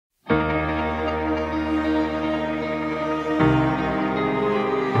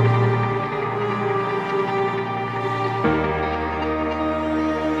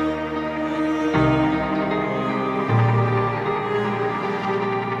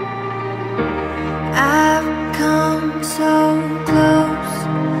close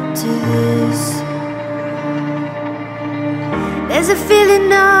to this. There's a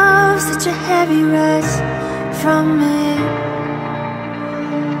feeling of such a heavy rush from it,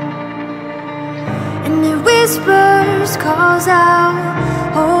 and it whispers, calls out,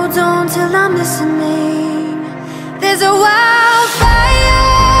 holds on till I'm listening. There's a wildfire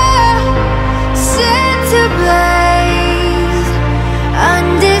set to blaze,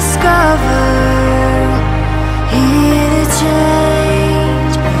 undiscovered, here to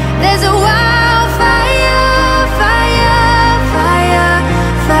change. There's a wildfire, fire, fire,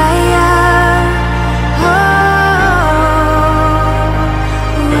 fire, oh,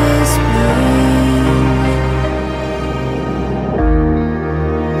 whispering.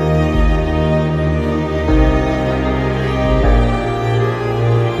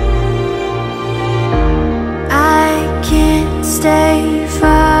 I can't stay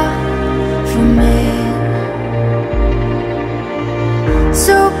far from it.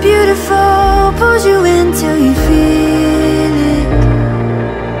 So beautiful, pulls you in till you feel it,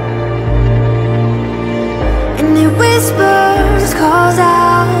 and it whispers, calls out.